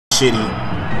shitty.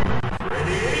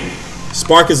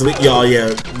 Spark is y'all.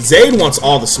 Yeah, Zayd wants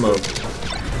all the smoke.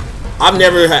 I've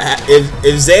never had.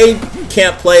 If Zayd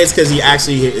can't play, it's because he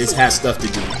actually has stuff to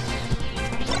do.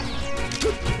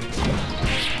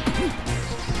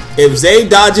 If Zayd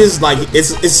dodges, like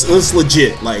it's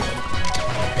legit. Like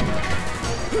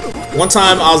one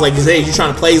time I was like, Zayd, you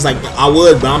trying to play? He's like, I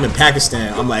would, but I'm in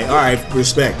Pakistan. I'm like, all right,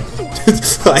 respect.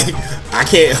 Like I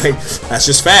can't. Like that's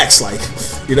just facts. Like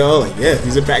you know, like yeah,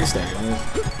 he's in Pakistan. Man.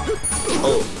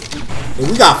 Oh, and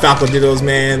we got Falco Dittos,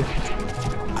 man.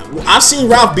 I've seen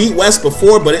Ralph beat West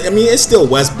before, but I mean it's still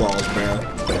Westballz, bro.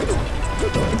 Look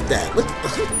at that. Look.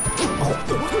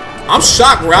 Oh. I'm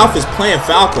shocked Ralph is playing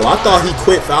Falco. I thought he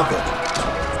quit Falco.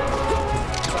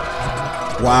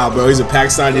 Wow, bro, he's a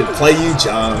Pakistani to play you,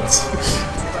 Johns.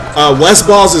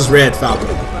 Westballz is red Falco,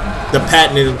 the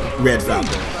patented red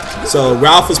Falco. So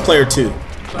Ralph is player 2.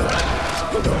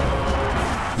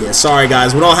 Yeah, sorry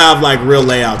guys, we don't have like real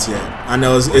layouts yet. I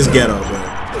know it's ghetto, but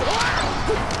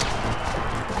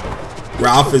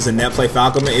Ralph is a net play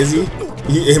Falco, man. Is he?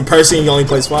 In person, he only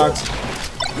plays Fox.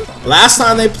 Last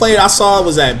time they played, I saw it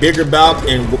was at Bigger Balk,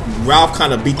 and Ralph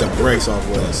kind of beat the brakes off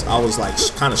West. I was like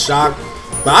kind of shocked,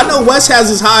 but I know West has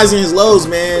his highs and his lows,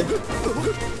 man.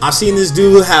 I've seen this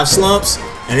dude have slumps,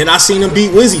 and then I seen him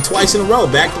beat Wizzy twice in a row,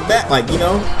 back to back. Like you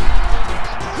know,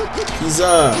 he's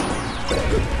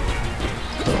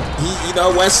you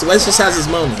know, West just has his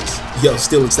moments. Yo,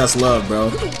 Stilix, that's love,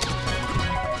 bro.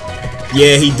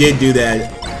 Yeah, he did do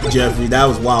that, Jeffrey. That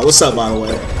was wild. What's up, by the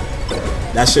way?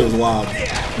 That shit was wild.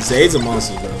 Zayd's a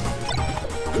monster, bro.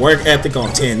 Work ethic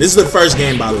on 10. This is the first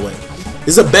game, by the way.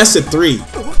 This is a best of 3.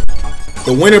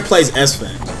 The winner plays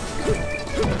SFAN.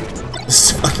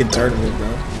 This is a fucking tournament,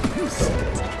 bro.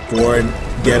 Board,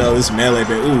 ghetto, this melee,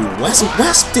 bro. Ooh, West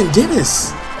and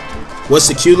Dennis. What's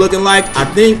the queue looking like? I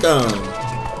think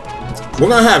we're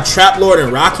gonna have Trap Lord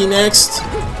and Rocky next.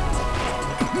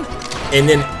 And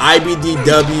then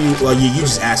IBDW, well, you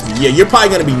just asked me. Yeah, you're probably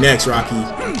going to be next, Rocky.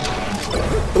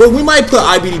 But we might put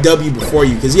IBDW before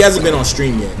you, because he hasn't been on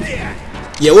stream yet.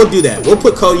 Yeah, we'll do that. We'll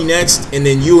put Cody next, and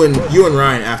then you and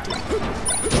Ryan after.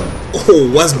 Oh,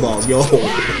 Westballz, yo.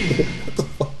 What the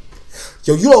fuck?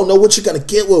 Yo, you don't know what you're going to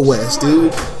get with West,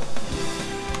 dude.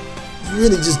 You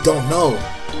really just don't know.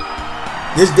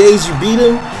 There's days you beat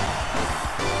him,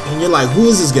 and you're like, who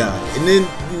is this guy? And then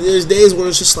there's days where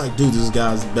it's just like, dude, this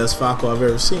guy's the best Falco I've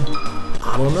ever seen.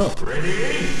 I don't know.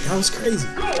 That was crazy.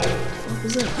 What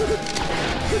was that?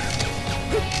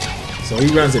 So he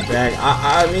runs it back.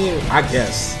 I mean, I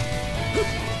guess.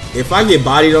 If I get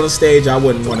bodied on the stage, I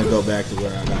wouldn't want to go back to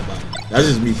where I got bodied. That's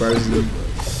just me personally.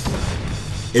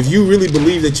 If you really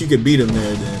believe that you could beat him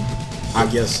there, then I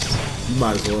guess you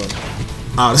might as well.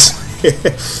 Honestly.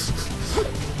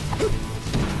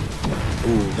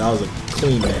 Ooh, that was a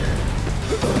clean there.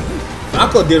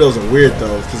 Falco Dittos are weird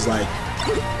though, cause like,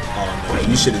 oh no,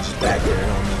 you should have just back aired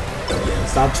on me. Yeah,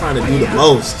 stop trying to do the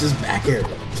most, just back air.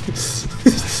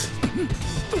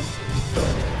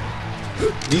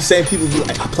 These same people be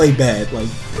like, I play bad, like,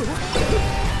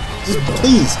 just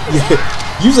please,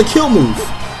 yeah, use a kill move.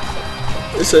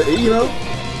 It's a, you know,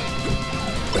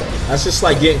 that's just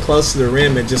like getting close to the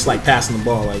rim and just like passing the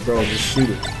ball, like bro, just shoot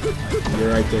it. Like,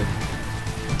 you're right there.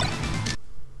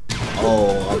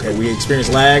 Oh, okay, we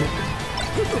experienced lag.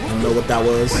 I don't know what that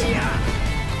was.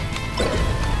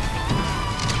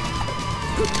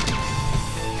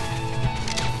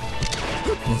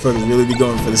 Motherfuckers really be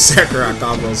going for the Sakurai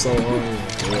combo so hard.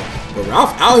 But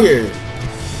Ralph out here,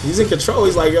 he's in control.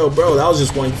 He's like, yo, bro, that was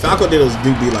just one. Falco Dittos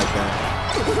do be like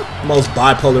that. Most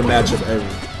bipolar matchup ever.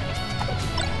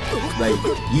 Like,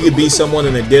 you could beat someone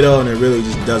in a Ditto and it really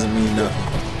just doesn't mean nothing.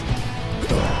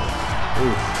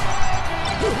 Ooh.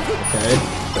 Okay.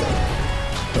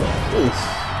 Oof.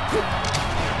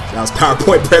 That was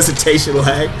PowerPoint presentation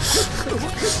lag.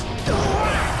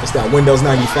 That's that Windows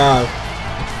 95.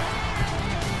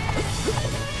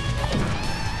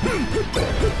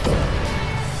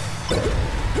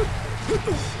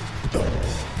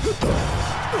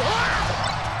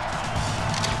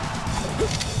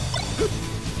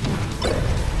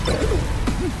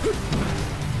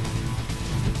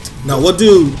 No, we'll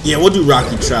do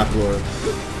Rocky Trap Lord.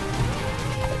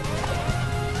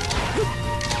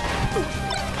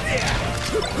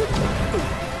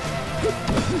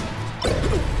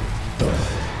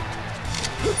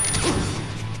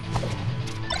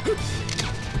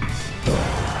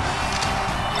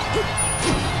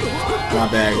 My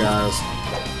bad, guys.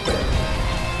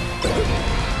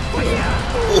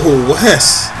 Oh,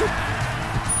 Wes!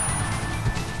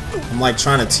 I'm like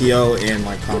trying to TO and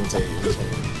like commentate.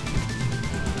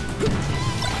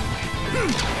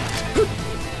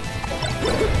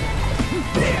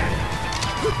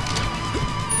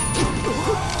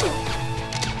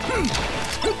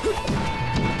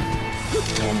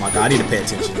 I need to pay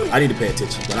attention. I need to pay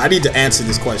attention. But I need to answer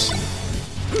this question.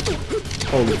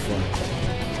 Holy fuck.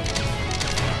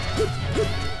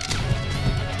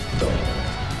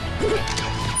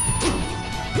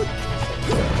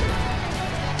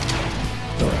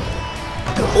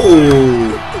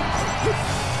 Ooh.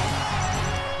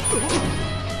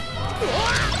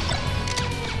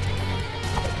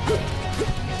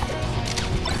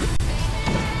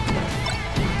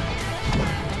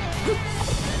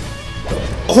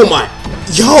 Oh my.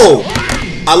 Yo.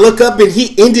 I look up and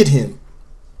he ended him.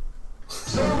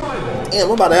 Damn,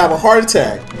 I'm about to have a heart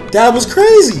attack. That was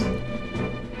crazy.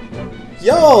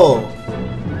 Yo.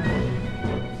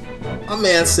 My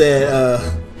man said,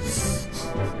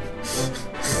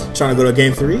 trying to go to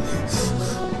game 3?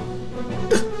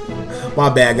 My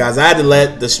bad, guys. I had to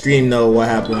let the stream know what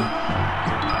happened.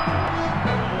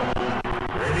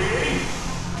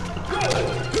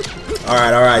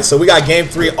 Alright. So we got game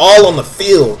 3 all on the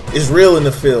field. It's real in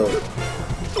the field.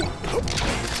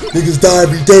 Niggas die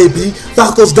every day, B.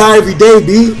 Falcons die every day,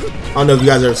 B. I don't know if you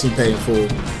guys ever seen Paid in Full.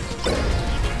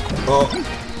 Oh.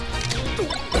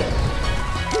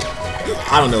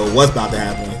 I don't know what's about to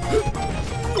happen.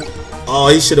 Oh,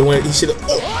 he should have went. He should have.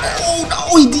 Oh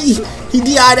no, he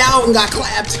died out and got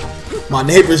clapped. My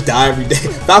neighbors die every day.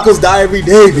 Falcons die every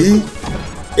day, B.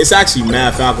 It's actually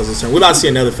mad Falcons this turn. We're about to see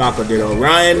another Falcon ditto.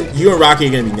 Ryan, you and Rocky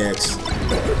are gonna be next.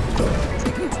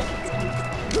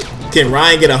 Can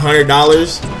Ryan get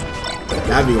 $100?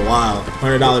 That'd be wild.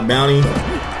 $100 bounty.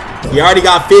 He already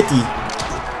got 50.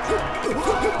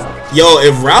 Yo,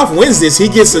 if Ralph wins this, he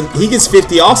gets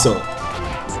 50 also.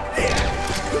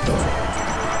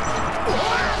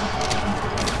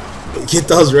 Get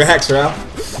those racks, Ralph.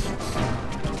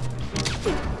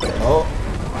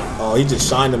 Oh, he just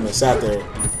shined him and sat there.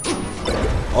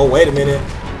 Oh, wait a minute.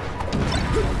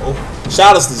 Oh,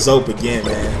 shout out to Zope again,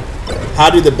 man. How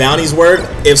do the bounties work?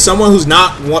 If someone who's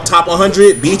not top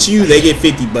 100 beats you, they get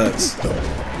 50 bucks.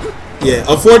 Yeah,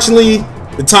 unfortunately,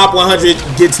 the top 100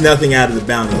 gets nothing out of the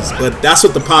bounties, but that's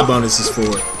what the pop bonus is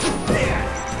for.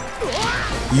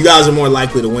 You guys are more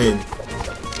likely to win.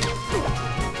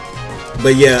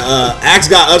 But yeah, Axe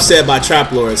got upset by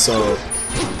Trap Lord, so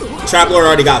Trap Lord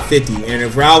already got 50. And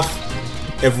if Ralph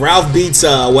beats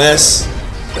Wes,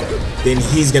 then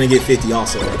he's gonna get 50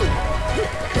 also.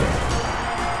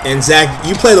 And Zach,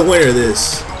 you play the winner of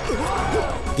this.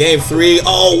 Game 3.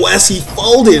 Oh, Wes, he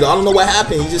folded. I don't know what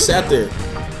happened. He just sat there.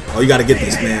 Oh, you gotta get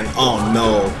this, man. Oh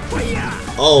no.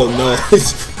 Oh no. I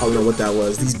don't know what that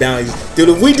was. These bounties, dude.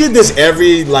 If we did this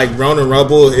every like Rona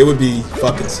Rumble, it would be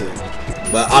fucking sick.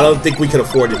 But I don't think we could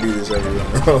afford to do this every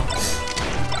round.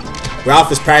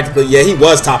 Ralph is practically, yeah, he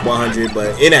was top 100,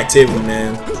 but inactivity,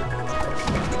 man.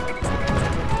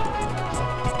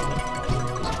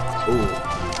 Ooh.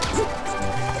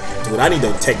 Dude, I need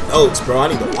to take notes, bro. I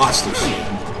need to watch this shit.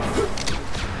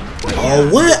 Oh,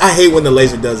 what? I hate when the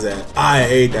laser does that. I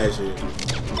hate that shit.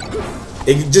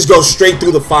 It just goes straight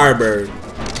through the Firebird.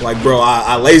 Like, bro,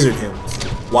 I lasered him.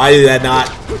 Why did that not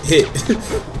hit?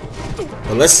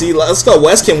 But let's see. Let's go,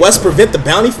 Wes. Can Wes prevent the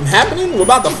bounty from happening? We're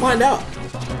about to find out.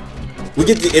 We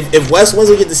get to, if Wes wins,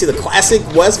 we get to see the classic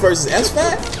Wes versus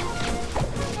SFAT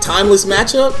timeless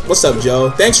matchup. What's up,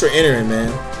 Joe? Thanks for entering,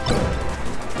 man.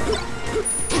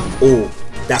 Oh,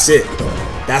 that's it.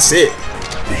 That's it.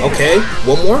 Okay,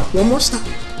 one more stop.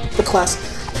 The classic.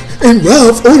 And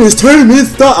Ralph on his tournament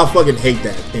stop. I fucking hate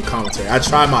that in commentary. I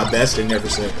try my best to never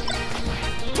say it.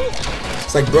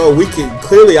 It's like, bro, we can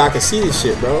clearly I can see this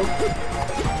shit, bro.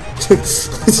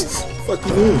 Fuck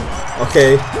you mean?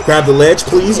 Okay, grab the ledge,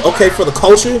 please. Okay, for the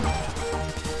culture.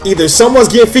 Either someone's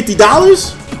getting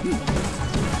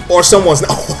 $50 or someone's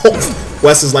not.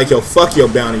 Wes is like, yo, fuck your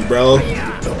bounty, bro.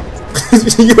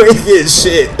 You ain't getting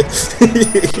shit.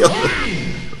 Yo,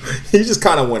 he just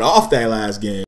kind of went off that last game.